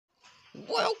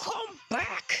Welcome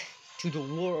back to the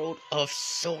world of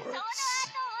swords.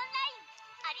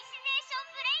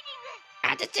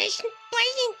 Adaptation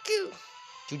playing.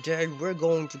 Today we're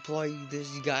going to play this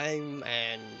game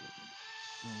and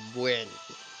win.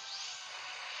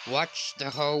 Watch the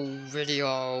whole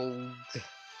video.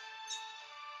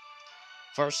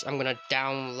 First, I'm gonna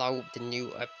download the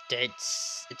new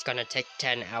updates. It's gonna take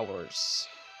 10 hours.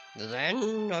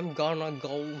 Then I'm gonna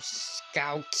go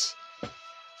scout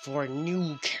for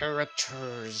new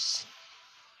characters.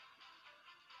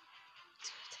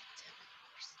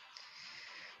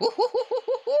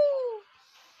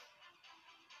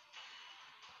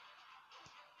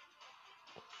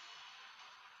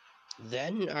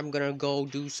 Then I'm gonna go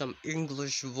do some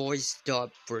English voice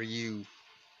dub for you.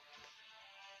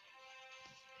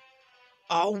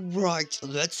 Alright,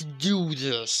 let's do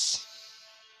this.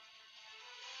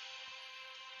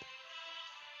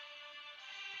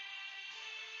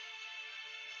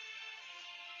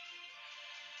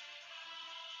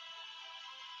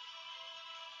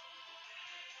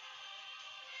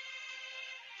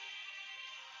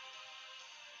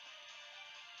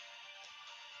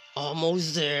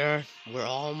 Almost there. We're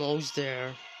almost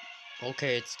there.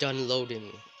 Okay, it's done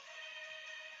loading.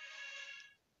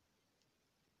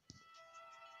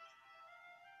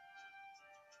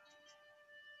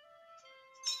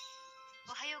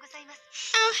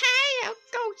 Ohayou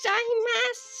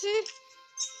gozaimasu.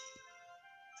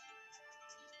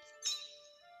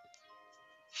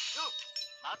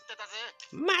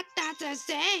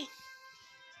 Matataze.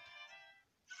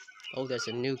 Oh, there's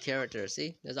a new character.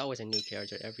 See? There's always a new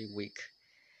character every week.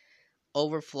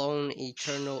 Overflown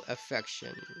eternal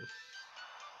affection.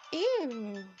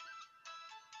 Ew.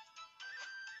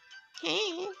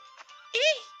 Hey.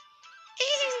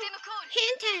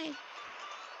 Hentai.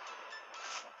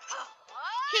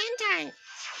 Hentai.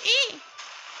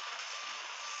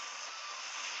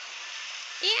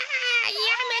 Yeah,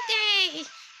 Yamate.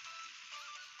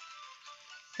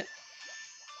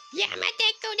 Yamate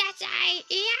kudasai.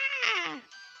 Yeah.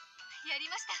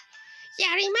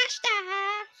 Yarimashita.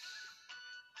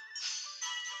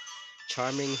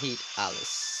 Charming Heat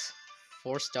Alice.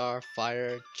 4-star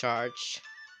fire charge.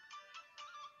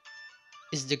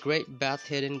 Is the great bath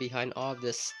hidden behind all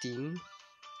this steam?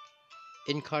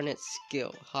 Incarnate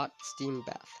skill, hot steam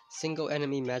bath. Single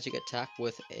enemy magic attack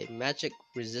with a magic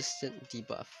resistant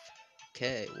debuff.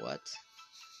 Okay, what?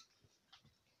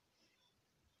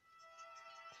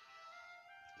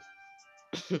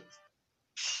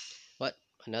 What?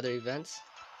 Another event?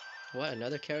 What?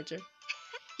 Another character?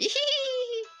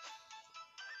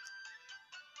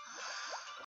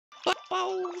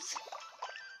 Balls.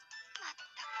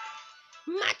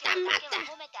 Mata.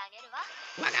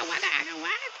 Waka waka.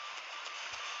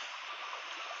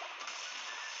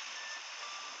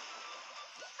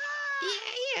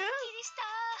 Yeah.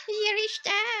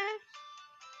 Yerishta.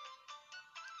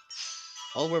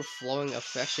 Overflowing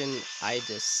affection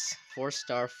eydis.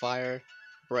 4-star fire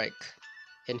break.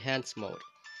 Enhanced mode.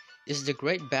 Is the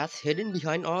great bath hidden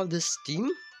behind all this steam?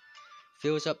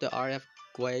 Fills up the RF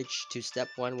gauge to step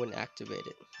 1 when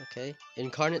activated. Okay.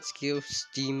 Incarnate skill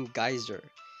steam geyser.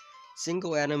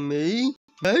 Single enemy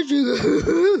magic.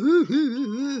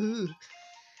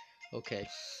 Okay.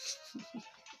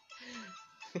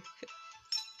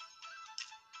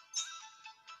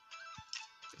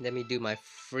 Let me do my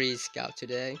free scout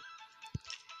today.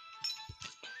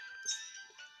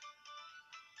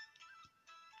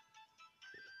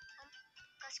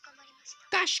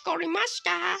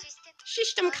 Kashikorimashita.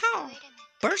 System call.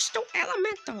 Bursto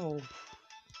elemental.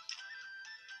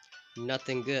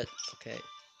 Nothing good. Okay.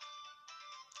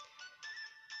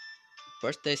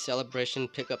 Birthday celebration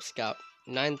pickup scout.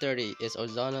 9:30 is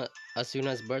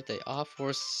Azuna's birthday.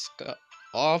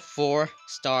 All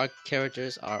 4-star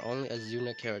characters are only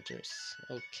Azuna characters.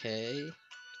 Okay.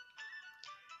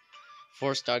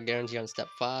 4-star guarantee on step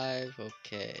 5.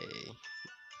 Okay.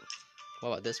 What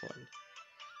about this one?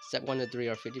 Step 1 to 3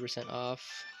 are 50%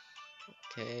 off.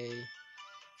 Okay.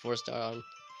 4-star on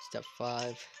step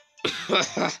 5.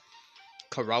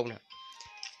 Corona.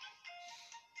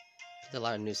 There's a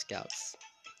lot of new scouts.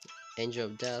 Angel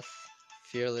of Death.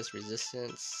 Fearless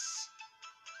Resistance.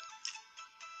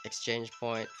 Exchange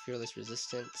Point. Fearless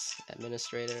Resistance.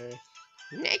 Administrator.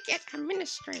 Naked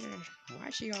Administrator. Why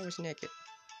is she always naked?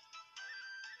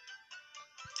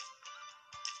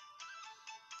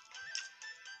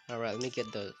 Alright, let me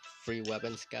get the free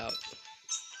weapon scout.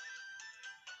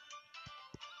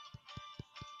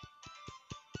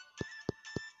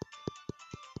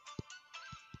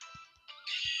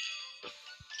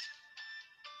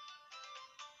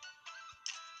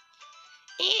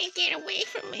 Get away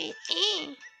from me.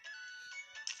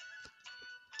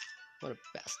 What a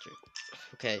bastard.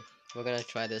 Okay, we're gonna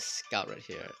try this scout right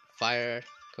here. Fire.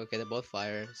 Okay, they're both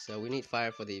fire. So we need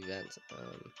fire for the event.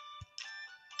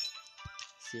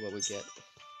 See what we get.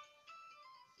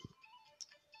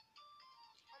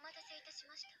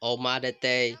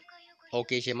 Omadete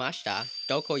okishimashita.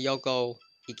 Doko yoko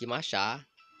ikimashita.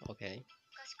 Okay.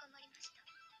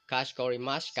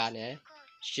 Kashikorimashita ne.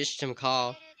 System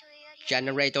call.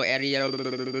 Generator area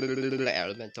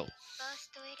elemental.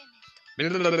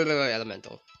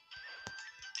 Elemental.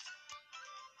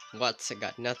 What? I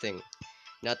got nothing.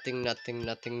 Nothing.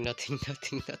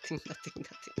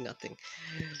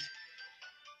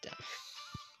 Damn.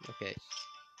 Okay.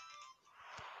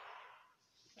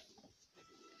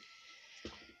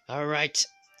 Alright.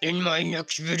 In my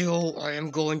next video, I am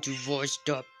going to voice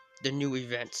dub the new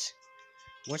event.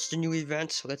 What's the new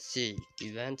event? Let's see.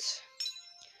 Event.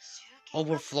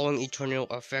 Overflowing eternal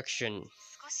affection.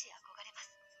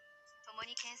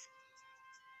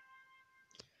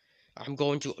 I'm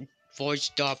going to voice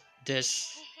dub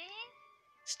this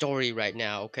story right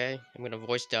now, okay? I'm gonna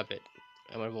voice dub it.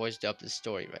 I'm gonna voice dub this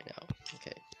story right now,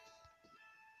 okay?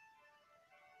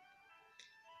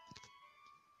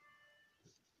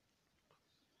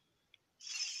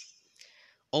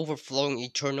 Overflowing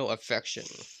eternal affection.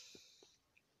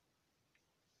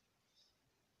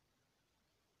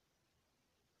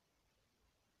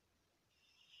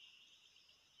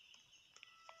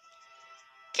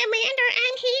 Commander,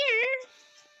 I'm here.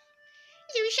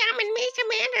 You summoned me,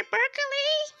 Commander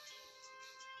Berkeley?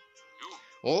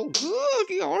 Oh, good,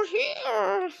 you're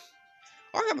here.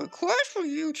 I have a quest for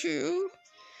you two.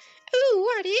 Ooh,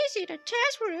 what is it? A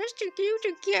task for us to do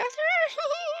together?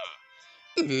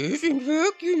 It is, in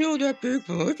fact, you know that big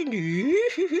button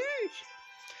is.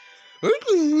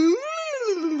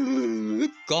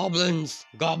 Goblins.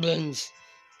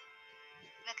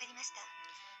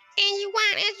 And you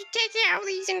want us to take care of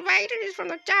these invaders from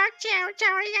the Dark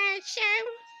Territory, I assume?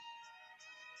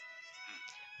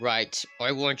 Right,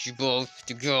 I want you both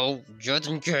to go, just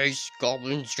in case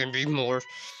goblins can be more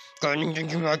cunning than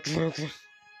you might think.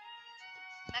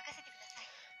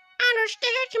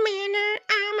 Understood, Commander.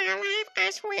 All my life I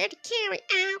swear to carry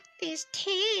out this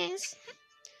task.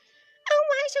 Oh,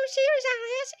 why so serious,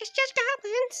 Alice? It's just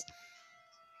goblins.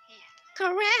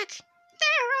 Correct.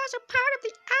 They are also part of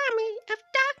the army of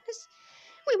darkness.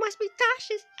 We must be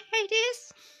cautious,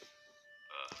 eydis.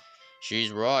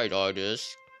 She's right,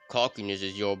 eydis. Cockiness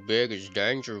is your biggest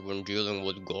danger when dealing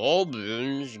with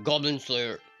goblins. Goblin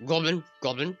Slayer. Goblin.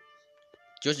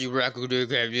 Just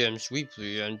eradicate them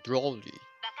swiftly and thoroughly.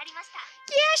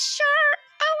 Yes, sir.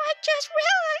 Oh, I just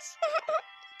realized.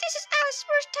 This is Alice's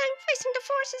first time facing the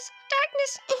forces of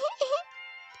darkness.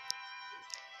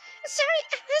 Sorry,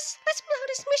 Alice. Let's blow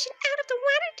this mission out of the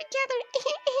water together.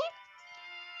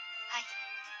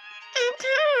 Of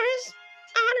course.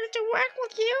 Honored to work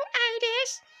with you,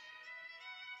 eydis.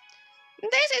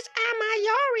 This is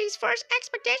Amayori's first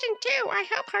expedition, too. I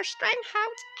hope her strength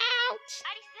holds out.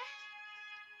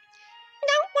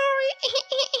 Don't worry.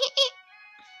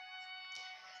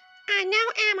 I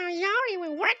know Amayori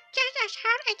will work just as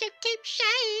hard as you keep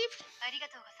safe.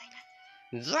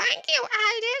 Thank you,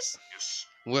 eydis.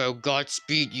 Well,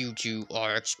 Godspeed, you two.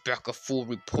 I expect a full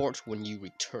report when you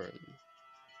return.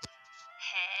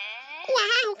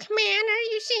 Wow, Commander,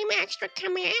 you seem extra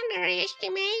commander-ish to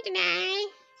me today.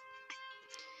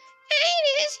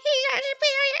 eydis, he's our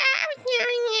superior.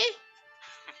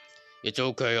 It's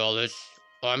okay, Alice.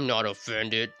 I'm not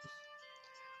offended.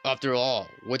 After all,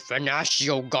 with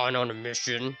Venatio gone on a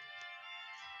mission,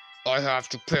 I have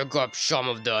to pick up some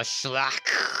of the slack.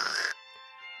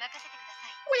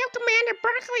 Well, Commander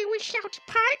Berkeley, we shall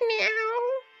depart now.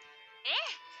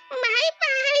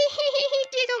 Bye-bye.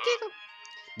 Giggle.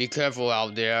 Be careful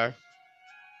out there.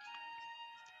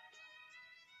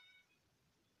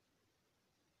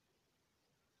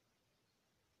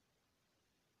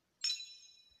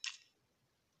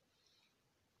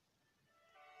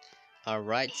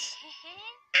 Alright.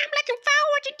 I'm looking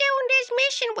forward to doing this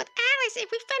mission with Alice.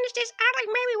 If we finish this early,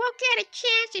 maybe we'll get a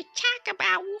chance to talk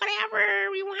about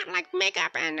whatever we want, like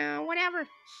makeup and whatever.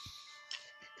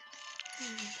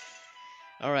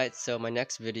 Alright, so my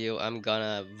next video, I'm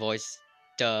gonna voice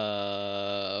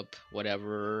dub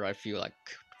whatever I feel like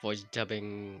voice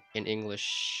dubbing in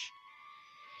English.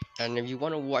 And if you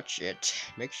want to watch it,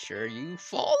 make sure you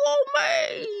follow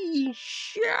me,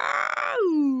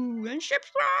 and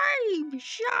subscribe,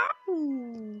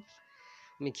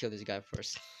 Let me kill this guy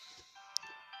first.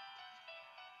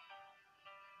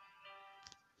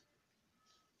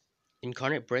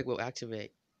 Incarnate break will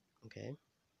activate. Okay.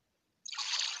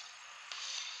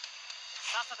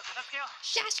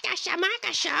 Shaska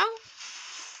Shamaka Show.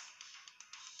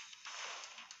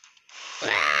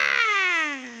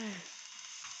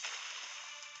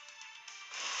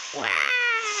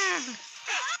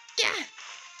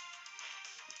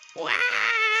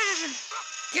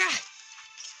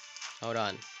 Hold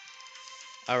on.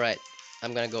 Alright,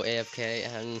 I'm gonna go AFK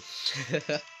and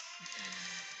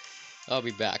I'll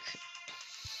be back.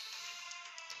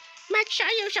 Make sure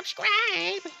you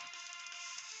subscribe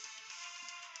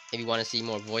if you want to see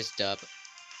more voice dub,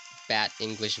 bad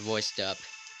English voice dub.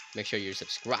 Make sure you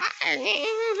subscribe.